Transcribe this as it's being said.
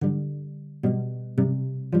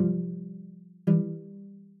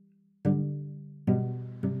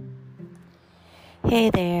Hey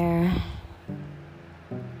there,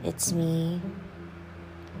 it's me,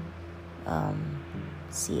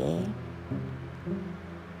 CA,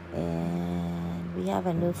 and we have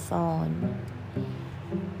a new phone.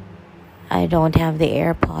 I don't have the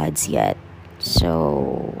AirPods yet,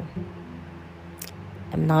 so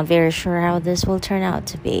I'm not very sure how this will turn out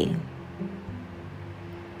to be.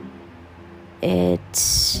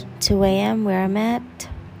 It's 2 a.m. where I'm at.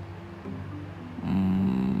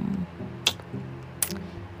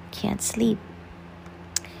 Can't sleep.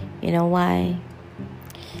 You know why?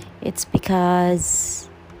 It's because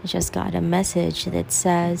I just got a message that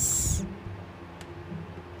says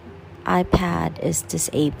iPad is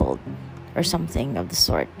disabled or something of the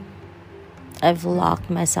sort. I've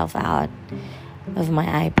locked myself out of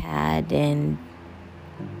my iPad and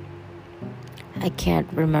I can't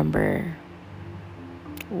remember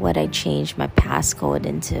what I changed my passcode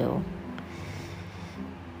into.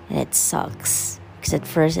 And it sucks because at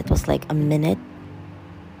first it was like a minute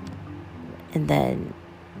and then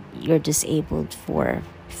you're disabled for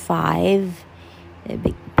 5. It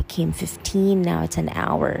became 15. Now it's an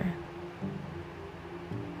hour.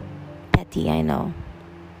 Petty, I know.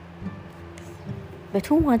 But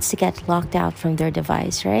who wants to get locked out from their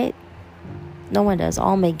device, right? No one does.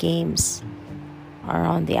 All my games are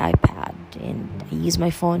on the iPad and I use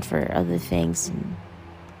my phone for other things. And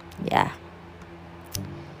yeah.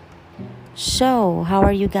 So, how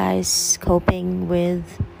are you guys coping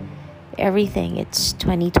with everything? It's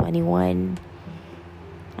 2021.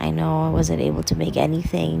 I know I wasn't able to make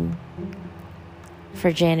anything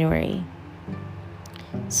for January.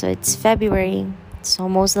 So it's February. It's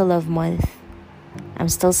almost the love month. I'm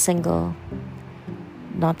still single.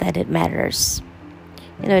 Not that it matters.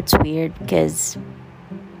 You know, it's weird because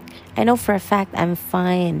I know for a fact I'm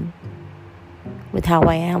fine with how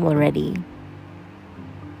I am already.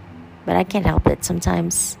 But I can't help it.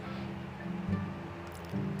 Sometimes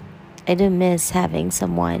I do miss having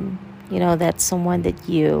someone, that's someone that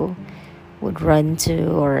you would run to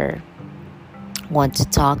or want to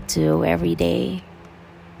talk to every day.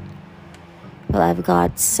 Well, I've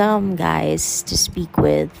got some guys to speak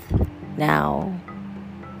with now,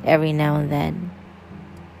 every now and then.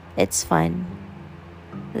 It's fun.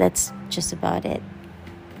 That's just about it.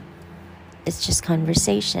 It's just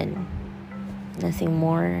conversation. Nothing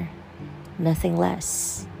more, nothing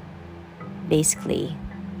less. Basically.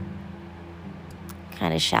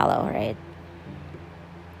 Kind of shallow, right?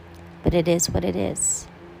 But it is what it is.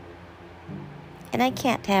 And I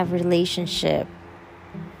can't have any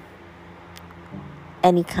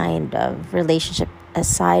kind of relationship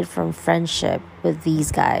aside from friendship with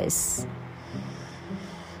these guys.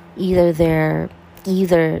 Either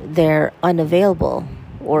they're unavailable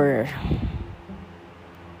or,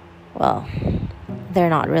 well, they're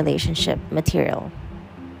not relationship material.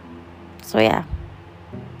 So yeah.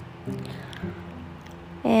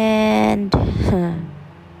 And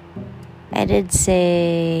I did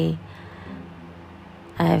say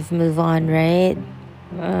I've moved on, right?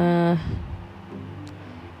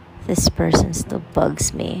 This person still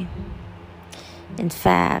bugs me. In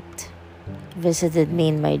fact, visited me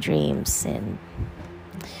in my dreams, and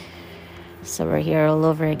so we're here all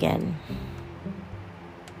over again.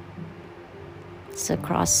 So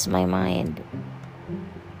crossed my mind.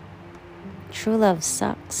 True love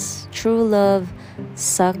sucks. True love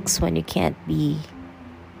sucks when you can't be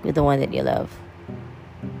with the one that you love.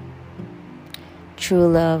 True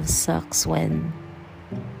love sucks when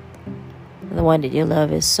the one that you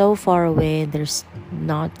love is so far away and there's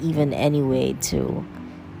not even any way to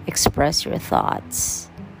express your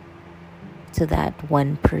thoughts to that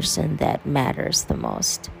one person that matters the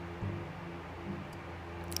most.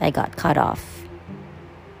 I got cut off,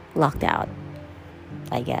 locked out,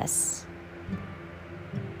 I guess.